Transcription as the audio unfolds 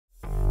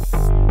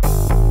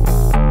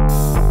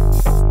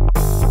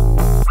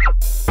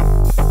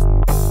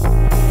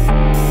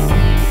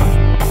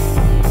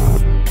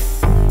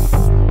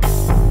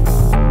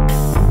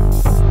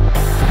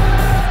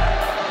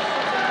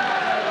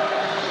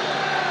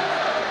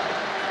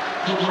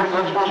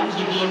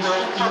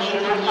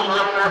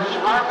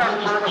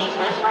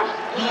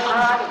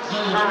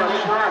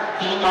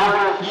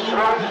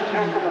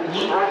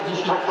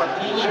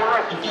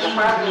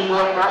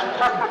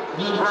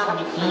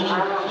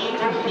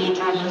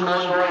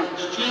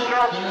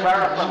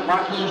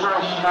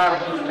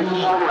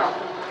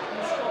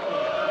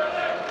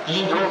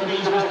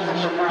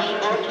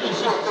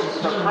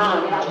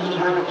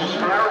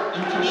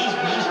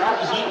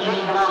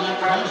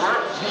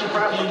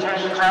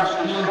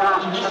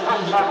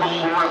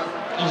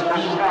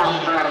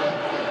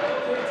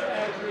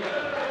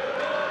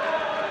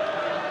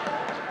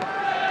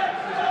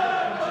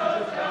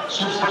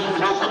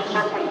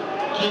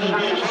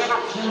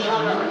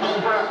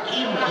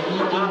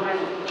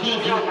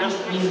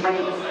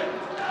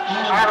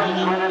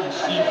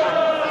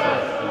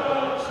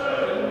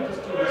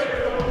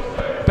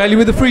Bailey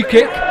with the free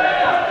kick,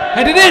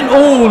 headed in,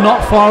 oh,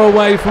 not far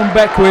away from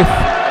Beckwith.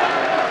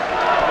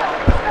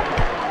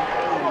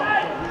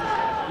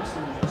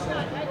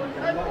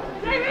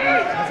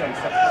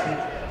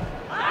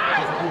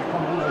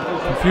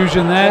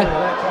 Confusion there.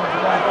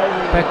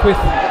 Beckwith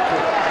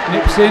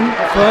nips in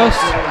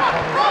first.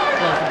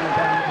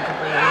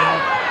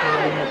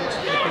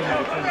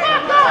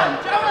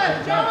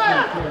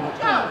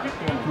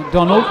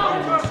 McDonald.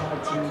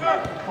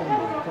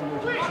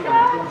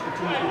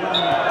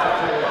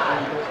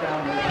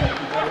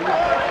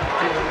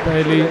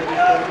 Bailey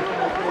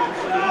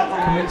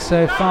commits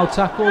a foul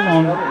tackle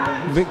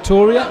on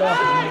Victoria.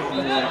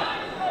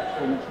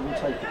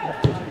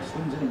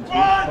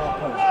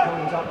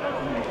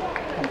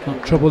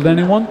 Not troubled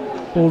anyone.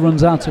 Ball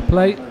runs out of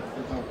play,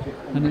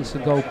 and it's a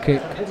goal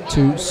kick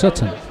to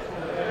Sutton.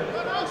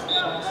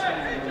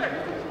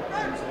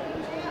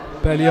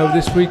 Bailey over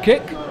this free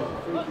kick.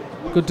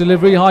 Good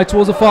delivery, high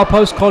towards the far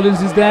post.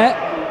 Collins is there.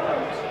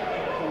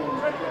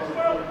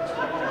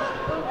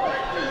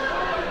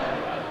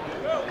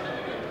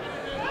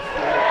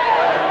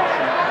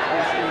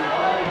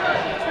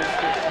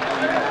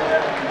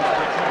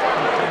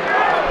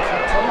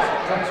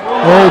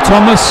 Oh,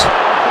 Thomas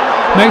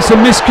makes a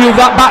miscue of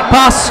that back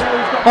pass.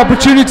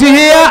 Opportunity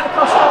here.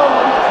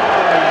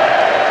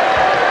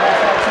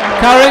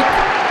 Carrick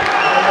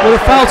would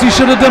have felt he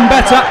should have done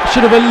better.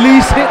 Should have at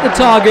least hit the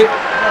target.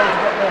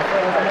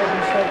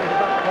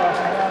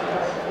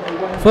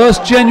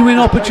 First genuine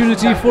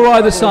opportunity for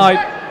either side.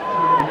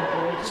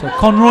 So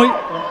Conroy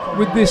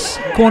with this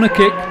corner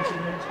kick.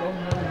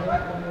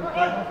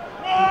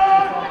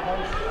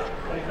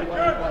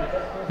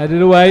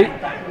 Headed away.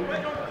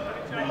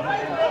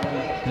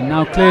 And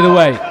now cleared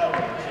away.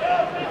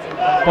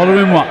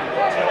 Bolarinwa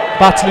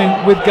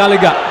battling with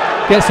Gallagher.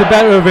 Gets the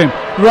better of him.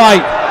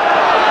 Right.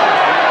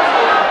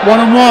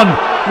 1-on-1.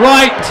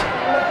 Right.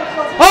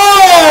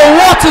 Oh,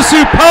 what a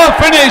superb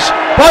finish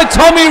by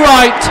Tommy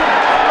Wright.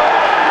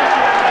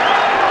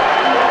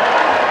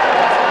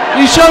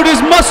 He showed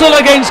his muscle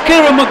against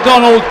Kieran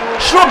McDonald,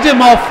 shrugged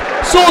him off,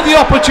 saw the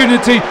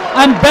opportunity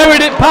and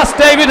buried it past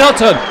David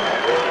Hutton.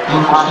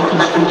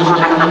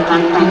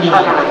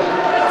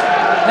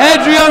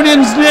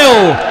 Airdrieonians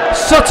 0,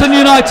 Sutton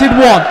United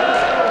 1.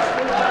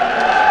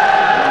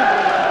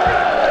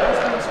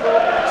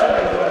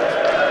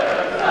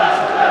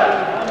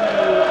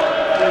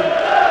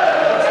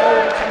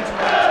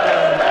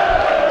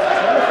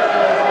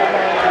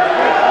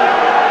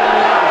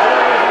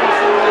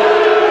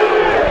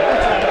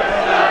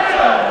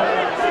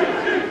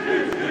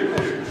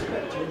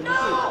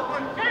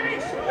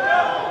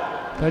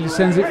 Bailey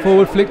sends it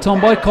forward, flicked on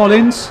by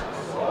Collins.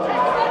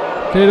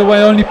 Cleared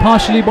away only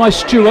partially by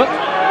Stewart.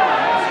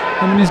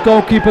 Him and his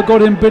goalkeeper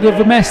got in a bit of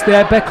a mess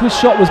there. Beckwith's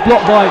shot was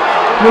blocked by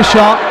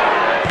Wishart.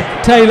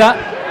 Taylor.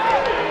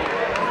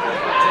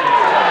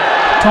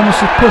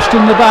 Thomas was pushed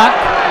in the back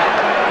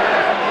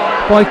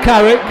by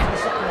Carrick.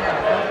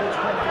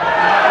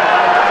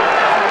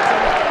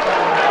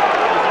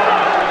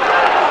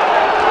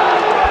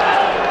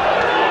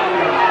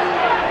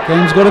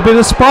 Game's got a bit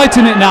of spite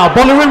in it now.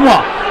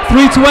 Bolarinwa.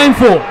 3 to aim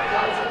for.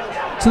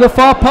 To the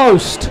far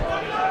post.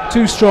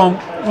 Too strong.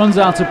 Runs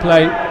out of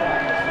play.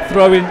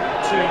 Throw in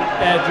to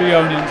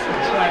Airdrieonians.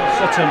 Trail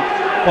Sutton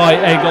by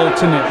a goal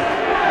to nil.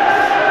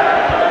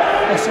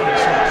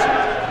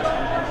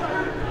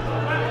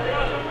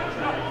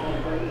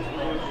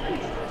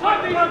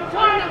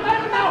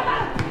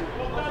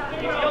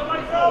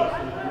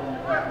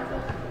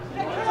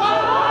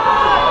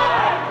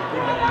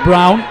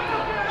 Brown.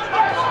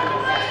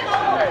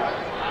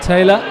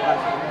 Taylor.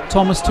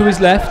 Thomas to his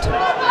left.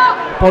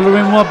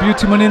 Bolarinwa,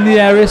 Beautyman in the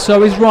area,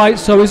 so is Wright,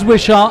 so is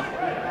Wishart.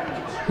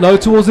 Low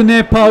towards the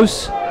near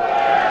post.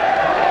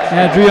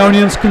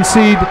 Airdrieonians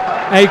concede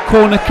a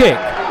corner kick.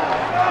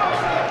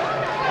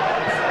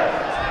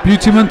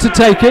 Beautyman to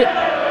take it.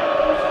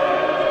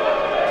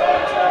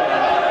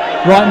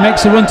 Wright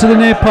makes a run to the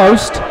near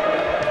post.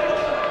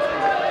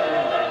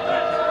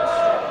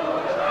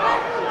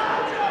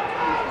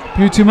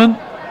 Beautyman.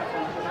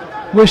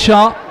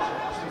 Wishart.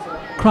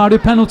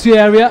 Crowded penalty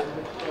area.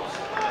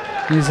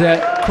 His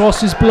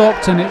cross is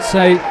blocked and it's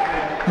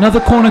another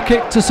corner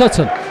kick to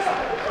Sutton.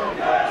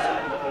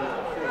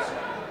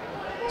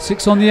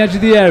 6 on the edge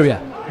of the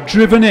area,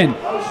 driven in,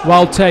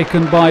 well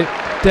taken by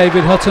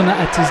David Hutton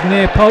at his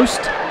near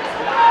post.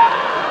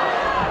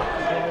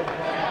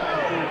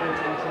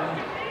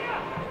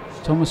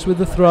 Thomas with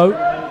the throw,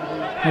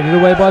 headed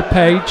away by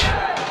Page.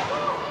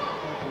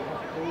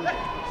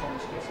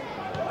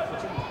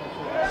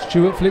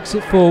 Stewart flicks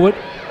it forward.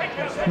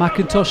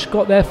 McIntosh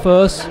got there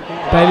first.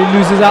 Bailey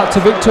loses out to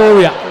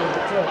Victoria.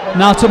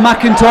 Now to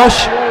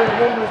McIntosh.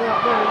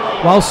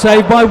 Well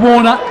saved by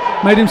Warner.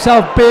 Made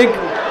himself big,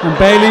 and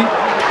Bailey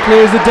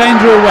clears the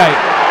danger away.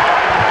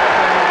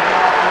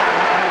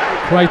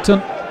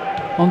 Creighton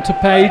onto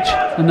Page,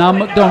 and now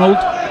McDonald.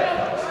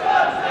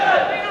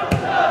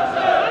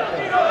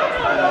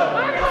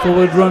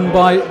 Forward run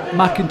by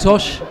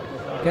McIntosh.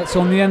 Gets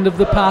on the end of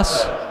the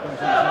pass.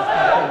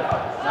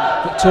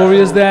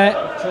 Victoria's there.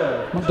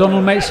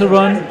 McDonald makes a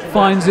run,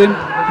 finds him.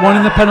 One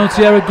in the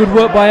penalty area. Good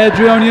work by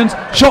Airdrieonians.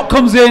 Shot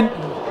comes in.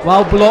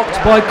 Well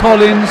blocked by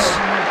Collins.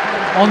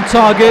 On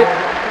target.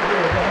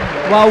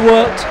 Well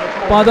worked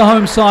by the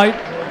home side.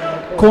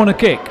 Corner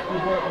kick.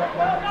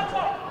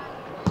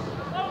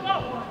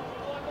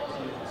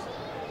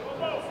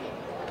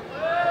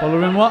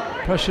 Bolarinwa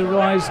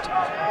pressurised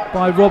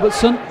by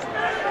Robertson.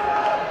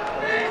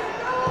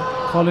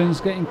 Collins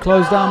getting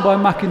closed down by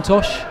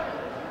McIntosh.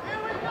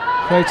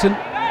 Creighton,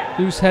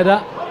 loose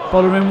header.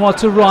 Bolarinwa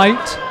to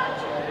right.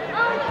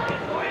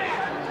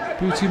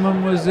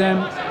 Beautyman was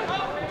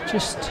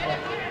just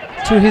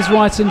to his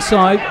right hand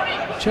side.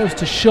 Chose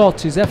to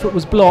shot. His effort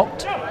was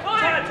blocked.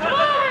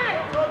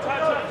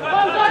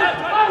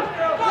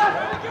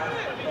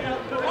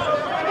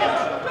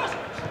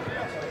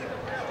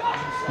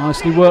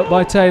 Nicely worked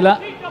by Taylor.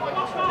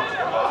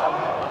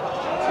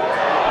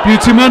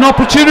 Beautyman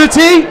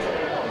opportunity.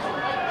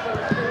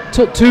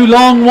 Took too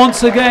long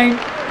once again.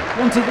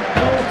 Wanted the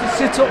ball to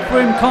sit up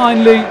for him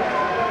kindly.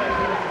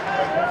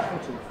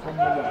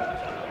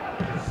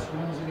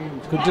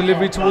 Good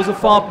delivery towards the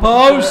far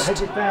post. His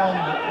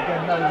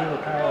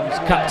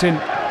captain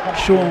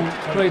Sean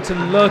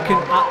Creighton lurking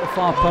at the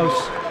far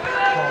post.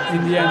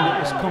 In the end, it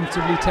was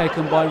comfortably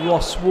taken by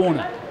Ross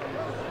Warner.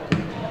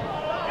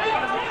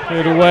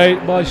 Cleared away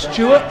by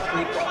Stewart.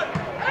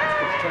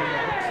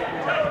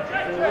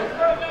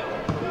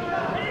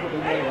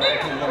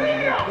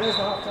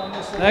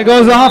 There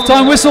goes the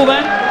half-time whistle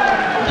then.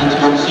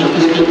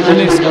 And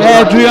it's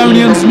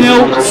Airdrieonians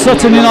 0,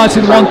 Sutton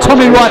United 1.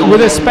 Tommy Wright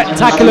with a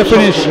spectacular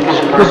finish.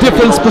 The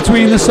difference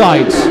between the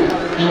sides.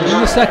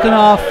 In the second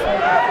half,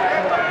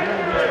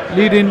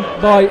 leading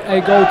by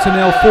a goal to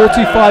nil,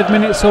 45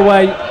 minutes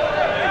away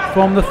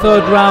from the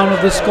third round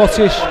of the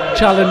Scottish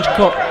Challenge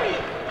Cup.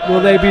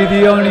 Will they be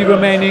the only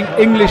remaining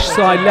English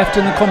side left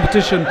in the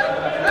competition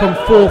come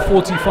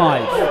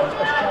 4:45?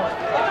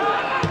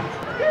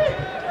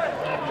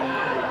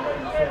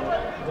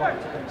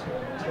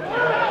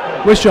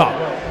 Wishart.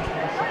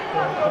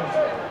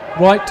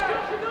 Right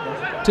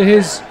to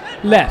his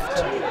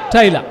left.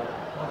 Taylor.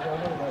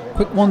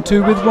 Quick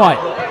 1-2 with Wright.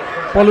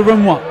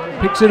 Bolarinwa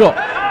picks it up.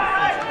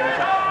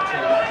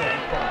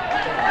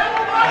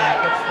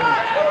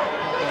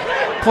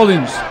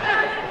 Collins.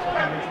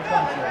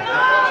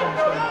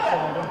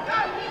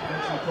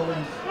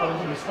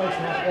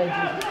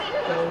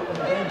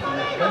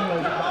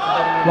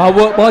 Well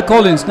worked by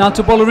Collins. Now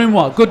to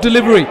Bolarinwa. Good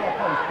delivery.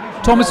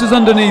 Thomas is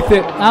underneath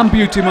it, and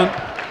Beautyman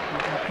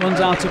runs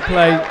out of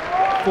play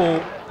for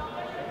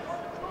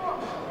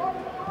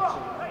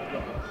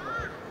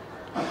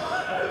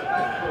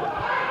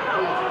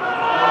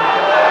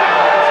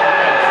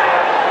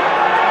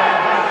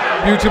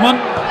Beautyman.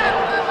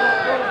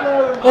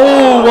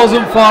 Oh,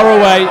 wasn't far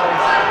away.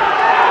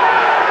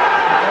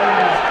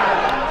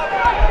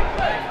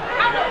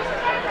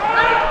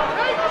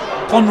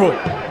 Conroy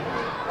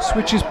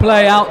switches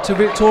play out to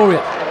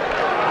Victoria.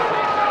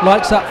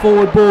 Likes that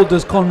forward ball,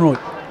 does Conroy.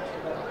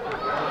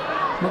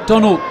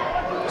 McDonald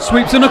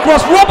sweeps in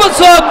across.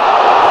 Robertson!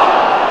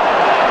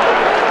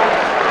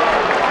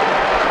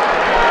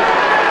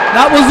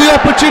 That was the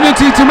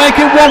opportunity to make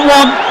it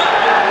 1-1.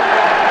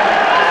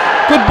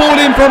 Good ball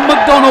in from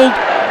McDonald.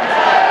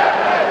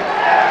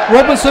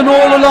 Robertson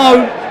all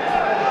alone.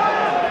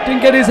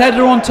 Didn't get his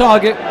header on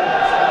target.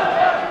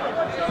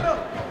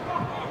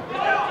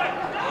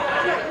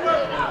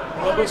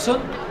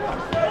 Robertson.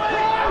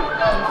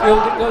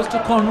 Infield it goes to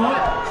Conroy.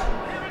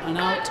 And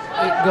out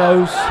it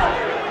goes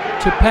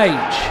to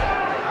Page.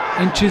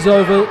 Inches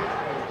over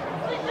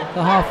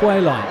the halfway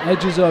line.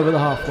 Edges over the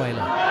halfway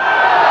line.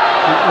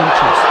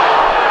 Inches.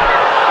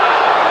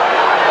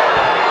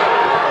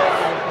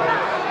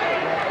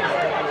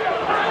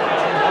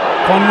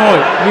 Conroy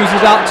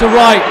loses out to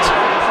Wright.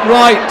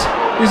 Wright.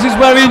 This is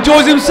where he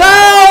enjoys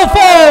himself.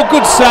 Oh,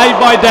 good save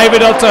by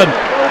David Hutton.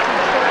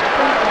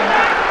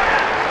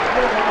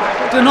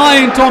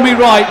 Denying Tommy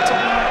Wright.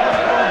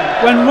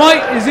 When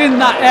Wright is in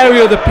that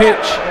area of the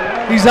pitch,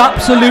 he's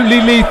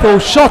absolutely lethal.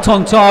 Shot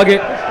on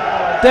target.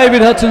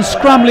 David Hutton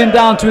scrambling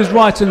down to his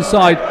right hand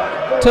side.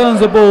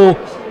 Turns the ball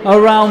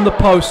around the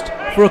post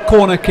for a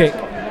corner kick.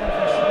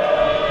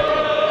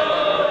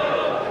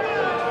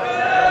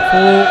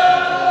 For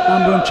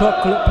amber and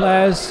chocolate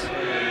players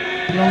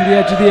along the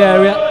edge of the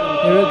area.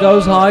 Here it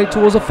goes high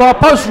towards the far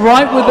post,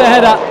 right with the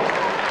header.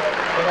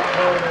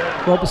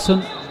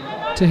 Robertson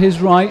to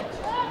his right.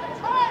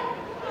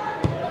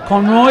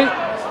 Conroy,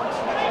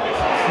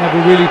 never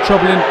really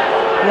troubling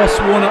Ross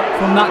Warner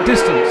from that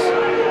distance.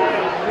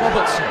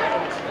 Robertson.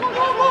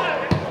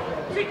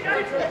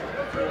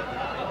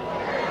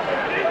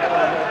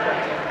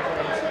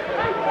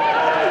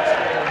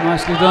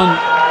 Nicely done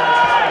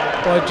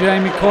by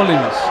Jamie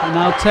Collins. And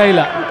now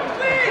Taylor.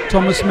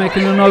 Thomas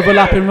making an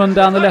overlapping run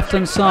down the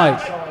left-hand side.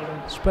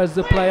 Spreads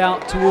the play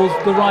out towards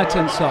the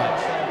right-hand side.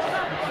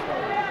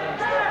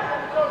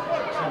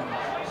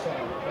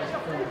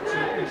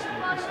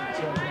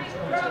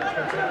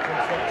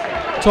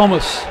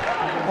 Thomas.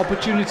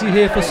 Opportunity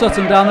here for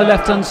Sutton down the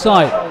left-hand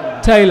side.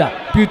 Taylor,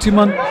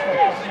 Beautyman.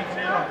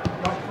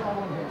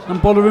 And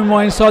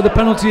Bolarinwa inside the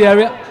penalty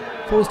area.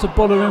 Falls to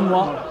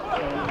Bolarinwa.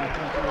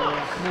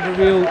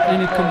 Never real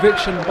any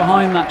conviction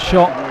behind that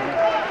shot.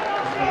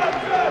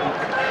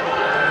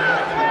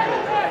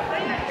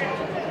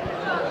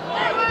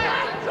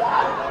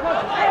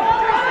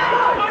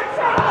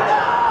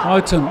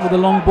 Brighton with a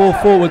long ball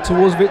forward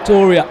towards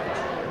Victoria.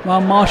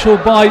 Well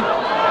marshalled by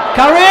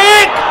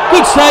Carrick!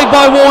 Good save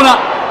by Warner.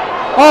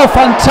 Oh,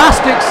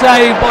 fantastic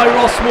save by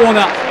Ross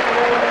Warner.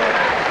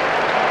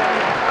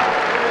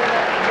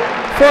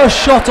 First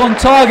shot on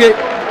target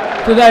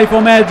today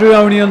from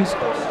Airdrieonians.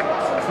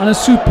 And a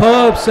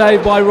superb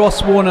save by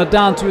Ross Warner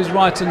down to his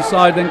right hand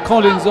side. Then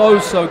Collins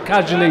also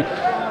casually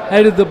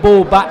headed the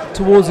ball back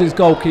towards his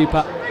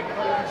goalkeeper.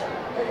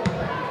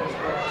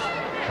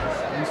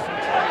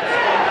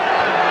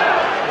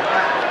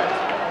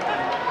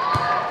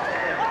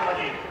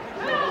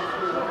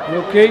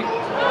 Rookie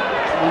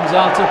runs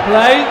out of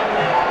play.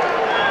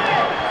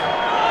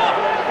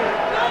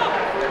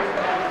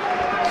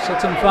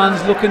 Sutton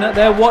fans looking at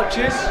their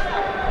watches.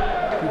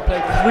 We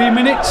played 3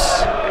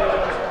 minutes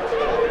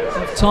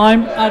of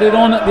time added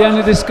on at the end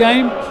of this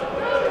game,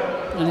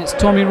 and it's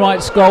Tommy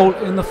Wright's goal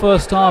in the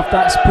first half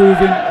that's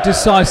proving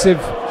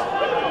decisive.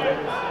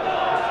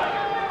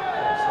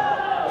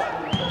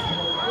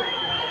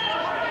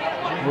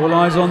 All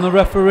eyes on the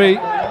referee.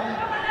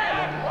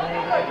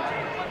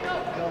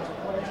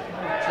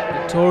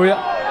 Victoria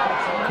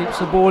keeps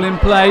the ball in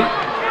play.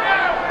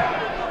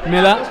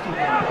 Miller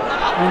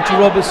on to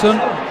Robertson.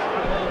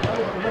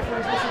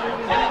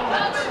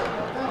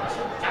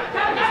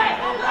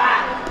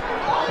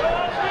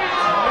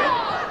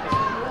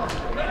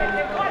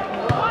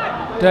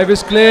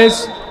 Davis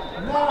clears.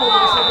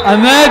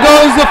 And there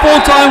goes the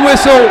full-time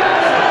whistle.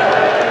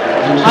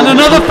 And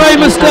another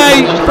famous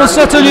day for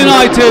Sutton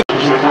United.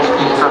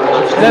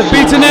 They've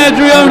beaten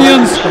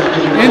Airdrieonians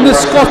in the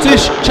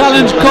Scottish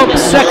Challenge Cup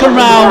second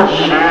round.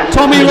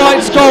 Tommy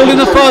Wright's goal in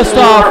the first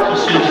half,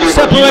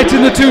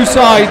 separating the two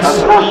sides.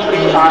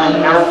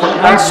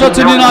 And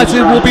Sutton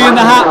United will be in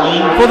the hat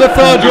for the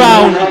third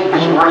round.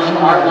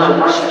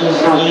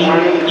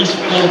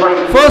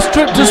 First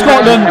trip to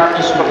Scotland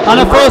and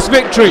a first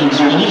victory.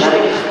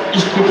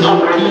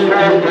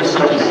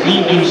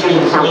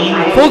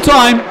 Full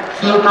time.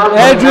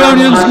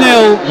 Airdrieonians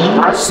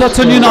 0,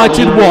 Sutton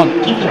United 1.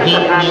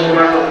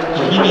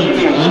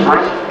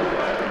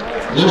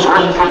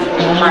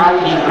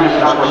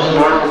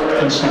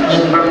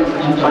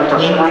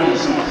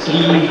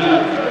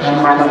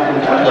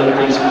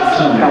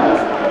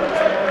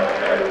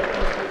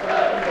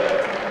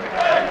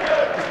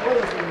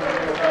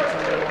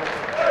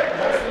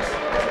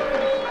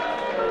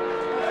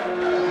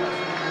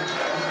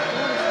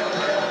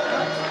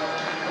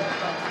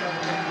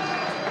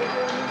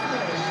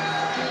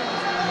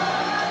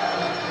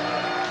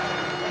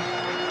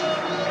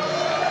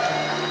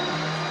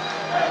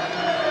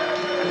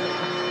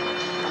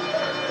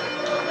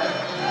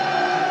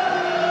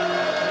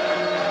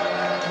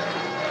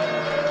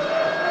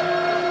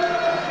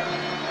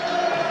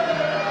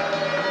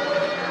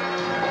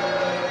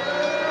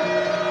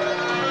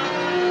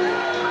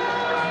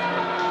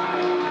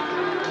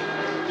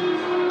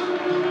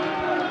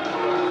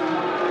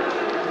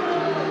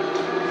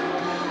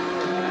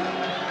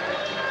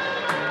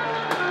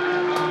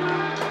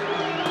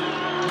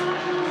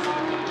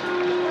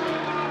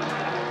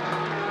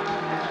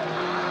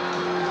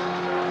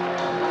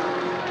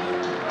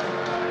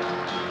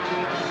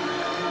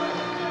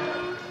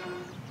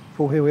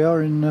 Well, here we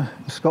are in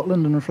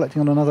Scotland and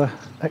reflecting on another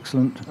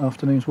excellent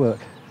afternoon's work.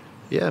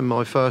 Yeah,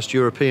 my first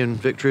European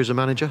victory as a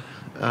manager.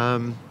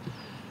 I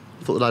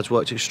thought the lads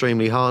worked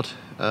extremely hard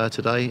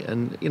today,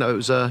 and you know it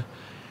was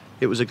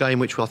a game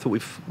which I thought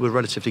we were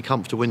relatively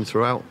comfortable in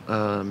throughout.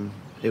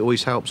 It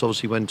always helps,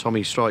 obviously, when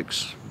Tommy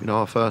strikes, you know,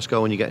 our first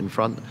goal and you get in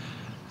front.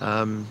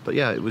 But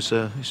yeah, it's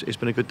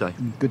been a good day.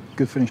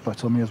 Good finish by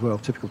Tommy as well.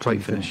 Typical Tommy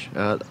great finish.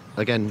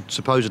 Again,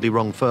 supposedly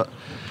wrong foot.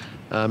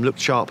 Looked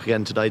sharp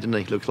again today, didn't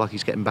he? Looks like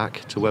he's getting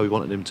back to where we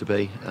wanted him to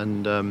be.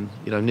 And,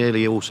 you know,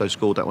 nearly also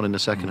scored that one in the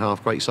second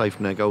half. Great save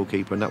from their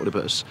goalkeeper, and that would have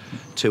put us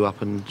 2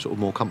 up and sort of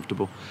more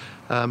comfortable.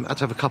 Had to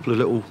have a couple of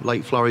little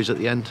late flurries at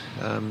the end.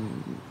 I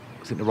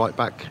think the right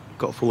back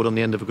got forward on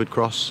the end of a good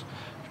cross.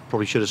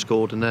 probably should have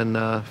scored, and then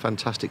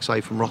fantastic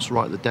save from Ross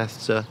right at the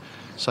death to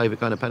save it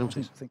going to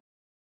penalties.